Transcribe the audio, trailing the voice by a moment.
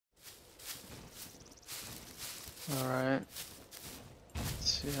Alright. Let's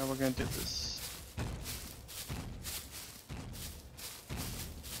see how we're gonna do this.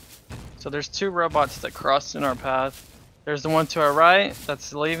 So there's two robots that crossed in our path. There's the one to our right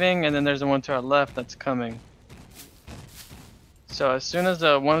that's leaving, and then there's the one to our left that's coming. So as soon as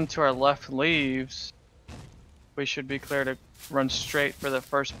the one to our left leaves, we should be clear to run straight for the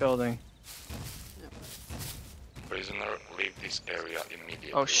first building. Prisoner, leave this area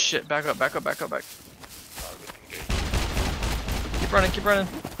immediately. Oh shit, back up, back up, back up, back. Target engaged. Keep running, keep running.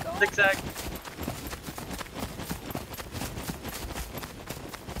 Zigzag.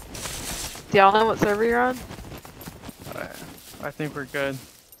 Do y'all know what server you're on? I think we're good.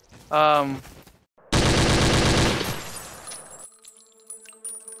 Okay,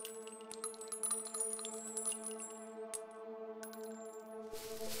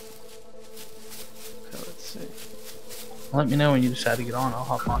 let's see. Let me know when you decide to get on. I'll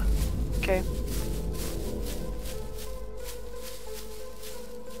hop on. Okay.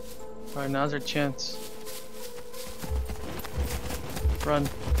 Alright, now's our chance. Run.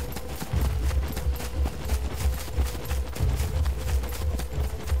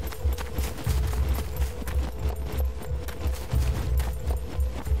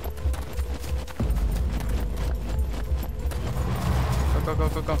 Go, go, go,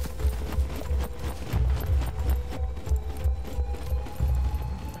 go, go.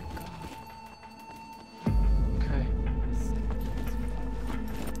 Okay.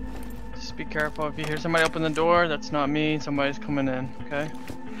 Just be careful. If you hear somebody open the door, that's not me. Somebody's coming in, okay?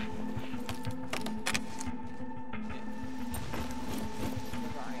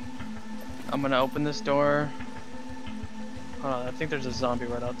 I'm gonna open this door. Hold on, I think there's a zombie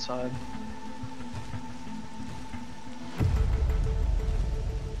right outside.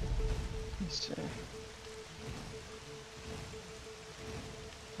 Let's see.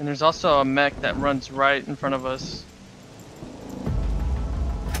 And there's also a mech that runs right in front of us.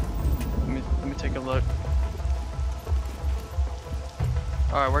 Let me take a look.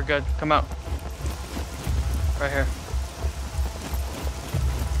 Alright, we're good. Come out. Right here.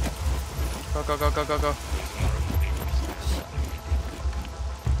 Go, go, go, go, go, go.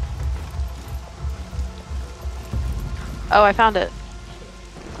 Oh, I found it.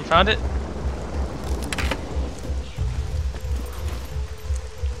 You found it?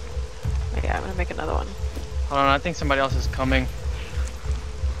 Yeah, I'm gonna make another one. Hold on, I think somebody else is coming.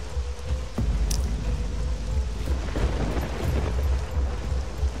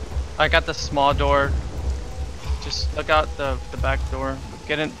 I got the small door. Just look out the back door.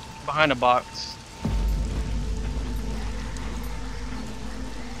 Get in behind a box.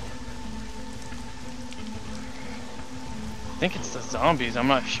 I think it's the zombies, I'm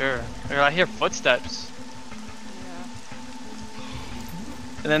not sure. I hear footsteps.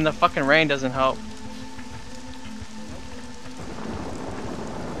 And then the fucking rain doesn't help.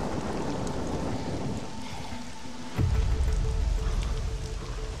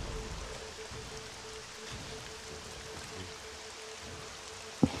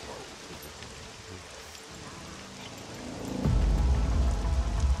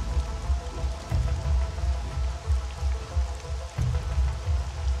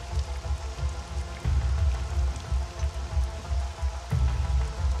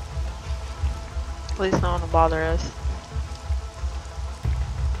 At least no one will bother us.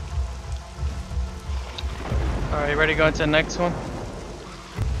 Alright, you ready to go into the next one?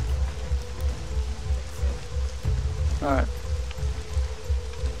 Alright.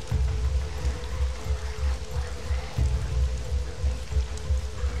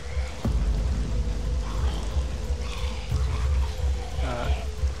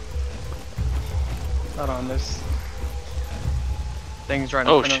 Hold on, there's things right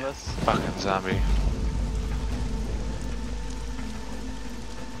in front of us. Fucking zombie.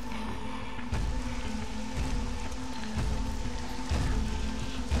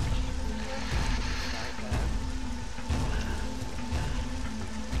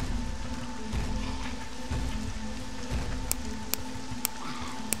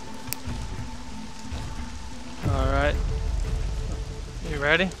 Alright. You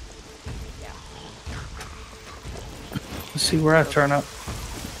ready? Let's see where I turn up.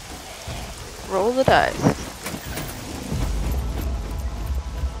 Roll the dice.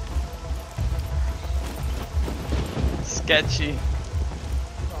 Sketchy.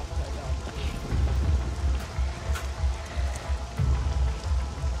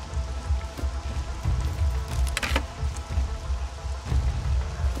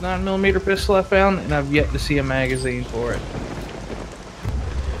 .9mm pistol I found, and I've yet to see a magazine for it.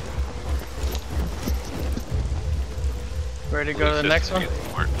 Ready to go to the next one?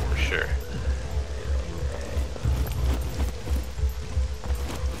 For sure.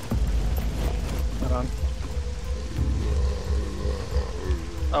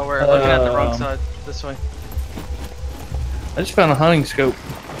 Oh, we're looking at the wrong Um, side. This way. I just found a hunting scope.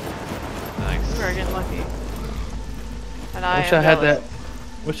 Nice. We are getting lucky. And I Wish am I had jealous.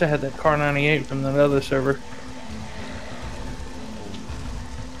 that. Wish I had that Car 98 from that other server.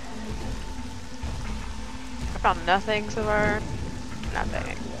 I found nothing so far.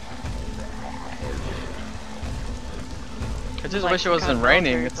 Nothing. I just Like wish it some kind wasn't of raining.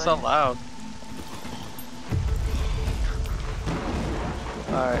 military It's so place. loud.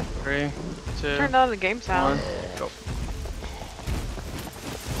 Alright, 3, 2, Turned on the game 1, sound. go.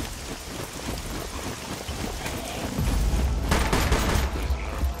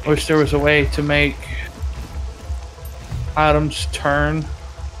 Wish there was a way to make items turn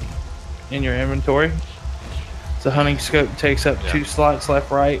in your inventory. The hunting scope takes up 2 slots left,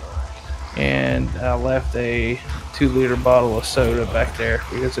 right, and I left a 2-liter bottle of soda back there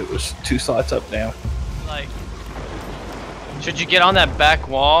because it was 2 slots up down. Like, should you get on that back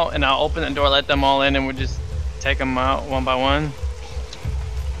wall and I'll open the door, let them all in, and we'll just take them out one by one?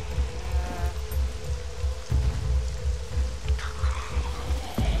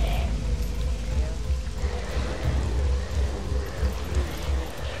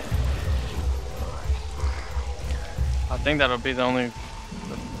 I think that'll be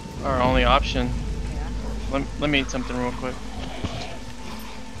our only option. Let me eat something real quick.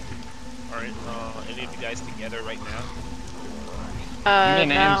 Alright, any of you guys together right now? Give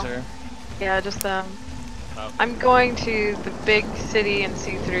me names No. or Yeah, just Oh. I'm going to the big city in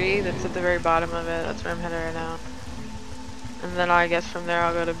C3 that's at the very bottom of it. That's where I'm headed right now. And then I guess from there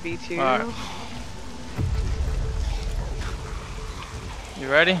I'll go to B2. Alright. You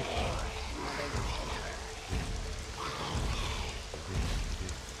ready?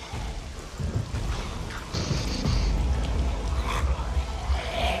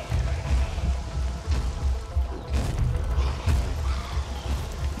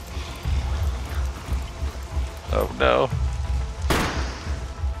 Oh no.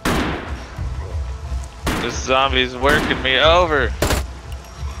 This zombie's working me over.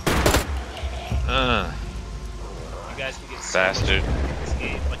 You guys can get so Bastard. much meat in this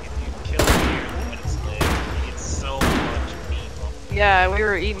game. Like if you kill a deer when it's lit, you get so much meat off. Yeah, we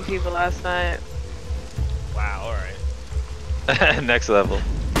were eating people last night. Wow, alright. Next level.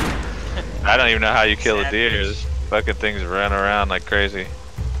 I don't even know how you kill a deer. Savage. This fucking things run around like crazy.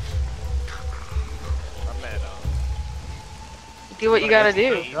 I'm at Do what you gotta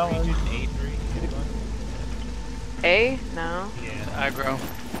do. Region A3. A? No. Yeah. Aggro.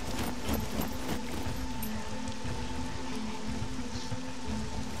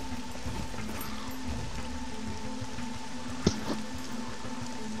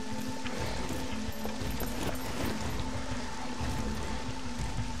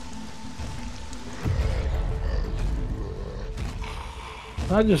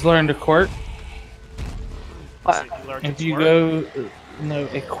 I just learned a quirk. What? So you learned If to you twerk? go, no,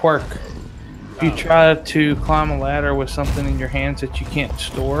 a quirk. If you try to climb a ladder with something in your hands that you can't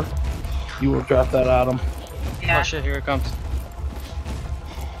store, you will drop that item. Oh shit, here it comes.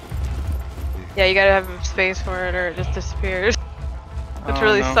 Yeah, you gotta have space for it or it just disappears. Which Oh,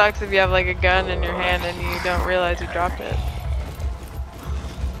 really no. sucks if you have like a gun in your hand and you don't realize you dropped it.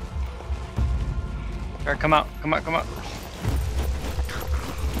 Alright, come out, come out, come out.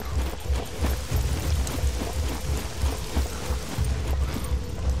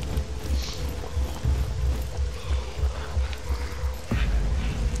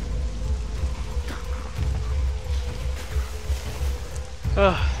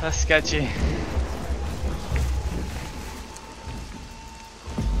 Oh, that's sketchy.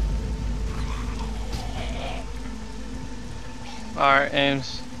 Alright,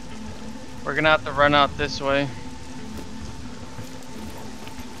 Ames. We're gonna have to run out this way.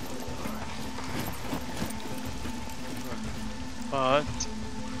 But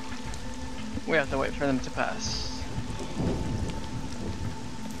we have to wait for them to pass.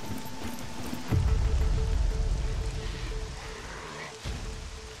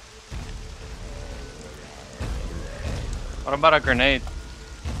 What about a grenade?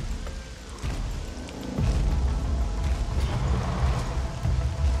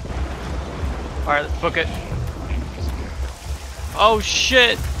 Alright, let's book it. Oh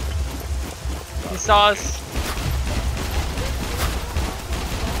shit! He saw us.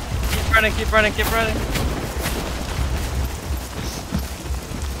 Keep running, keep running, keep running.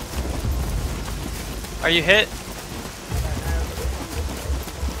 Are you hit?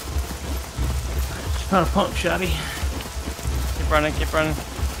 It's not a pump shotty. Keep running, keep running.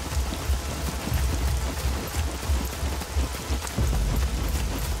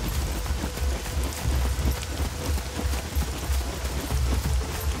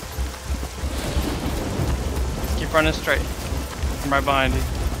 Keep running straight. I'm right behind you.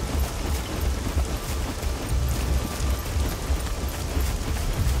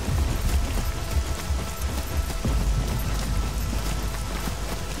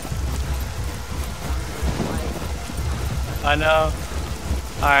 I know.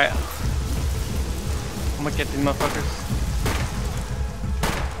 Alright. I'm gonna get these motherfuckers.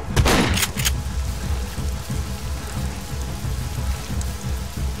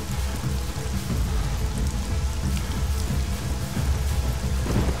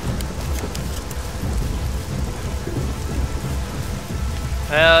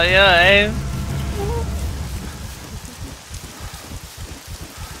 Hell yeah, eh?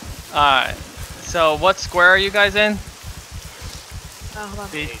 Alright. So what square are you guys in? Oh, hold on.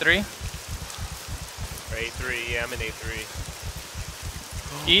 B3? Or A3, yeah, I'm in A3.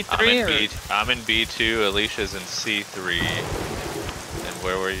 E3 or? I'm in B2, Alicia's in C3. And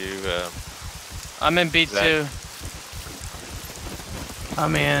where were you? I'm in B2.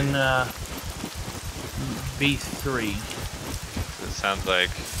 I'm in B3. It sounds like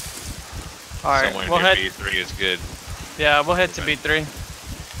Alright, somewhere we'll near head. B3 is good. Yeah, we'll head to Okay. B3.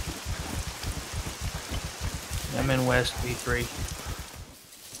 I'm in West B3.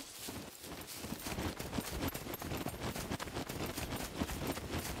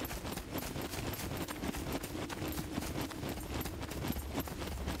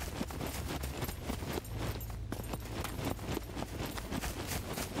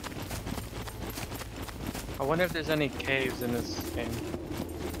 I wonder if there's any caves in this game.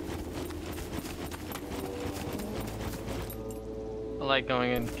 I like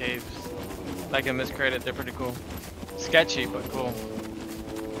going in caves. Like in this credit, they're pretty cool. Sketchy, but cool.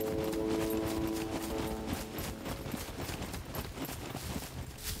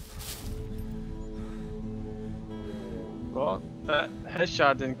 Well, that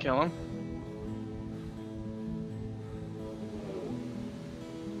headshot didn't kill him.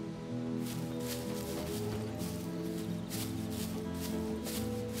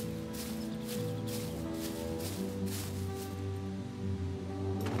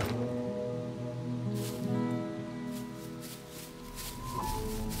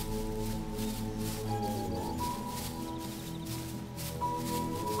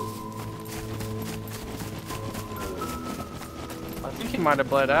 I think he might have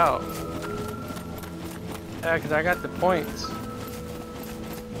bled out. Yeah, because I got the points.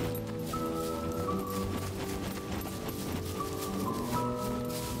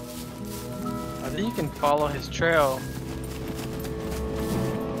 I think you can follow his trail.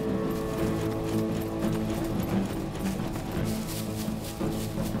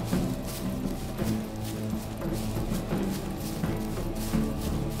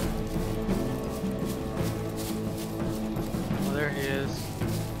 Oh, there he is.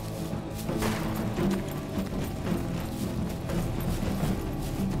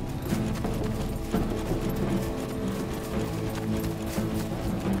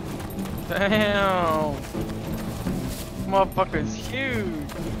 Damn! Motherfucker's huge!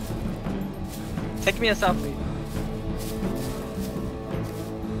 Take me a selfie.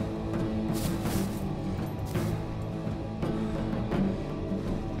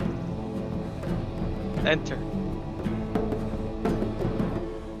 Enter.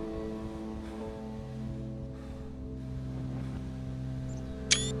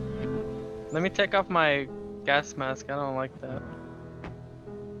 Let me take off my gas mask, I don't like that.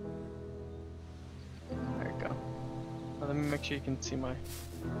 There you go. Oh, let me make sure you can see my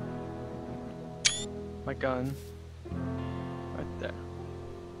gun. Right there.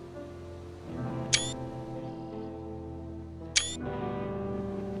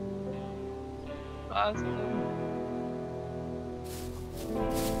 Awesome.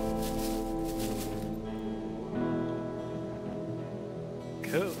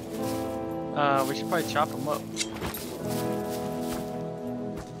 Cool. We should probably chop him up.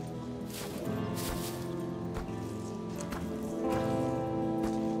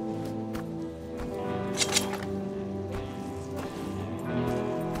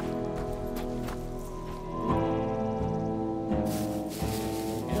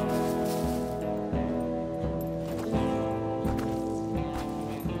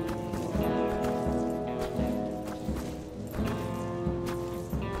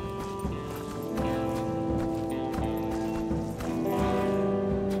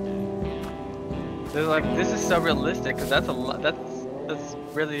 They're like, this is so realistic, cause that's a lot. That's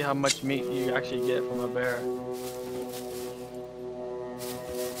really how much meat you actually get from a bear.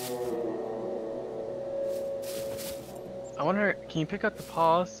 I wonder, can you pick up the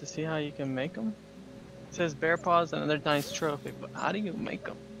paws to see how you can make them? It says bear paws, another nice trophy, but how do you make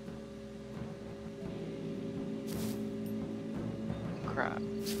them? crap.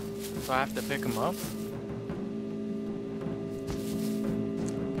 So I have to pick them up?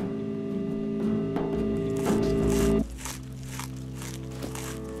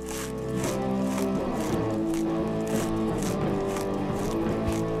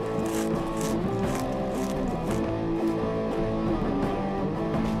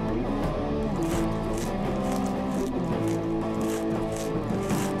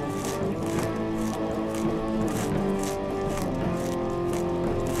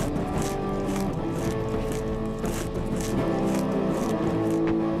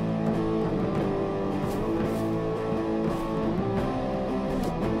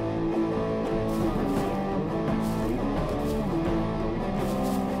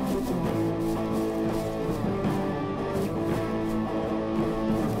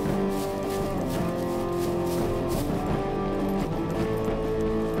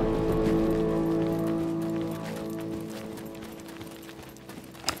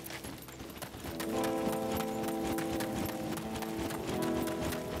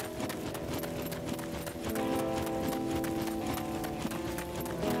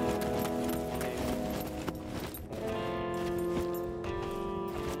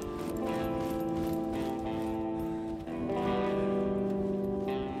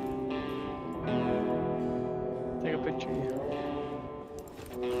 Take a picture.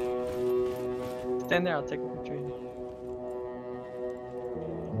 Stand there, I'll take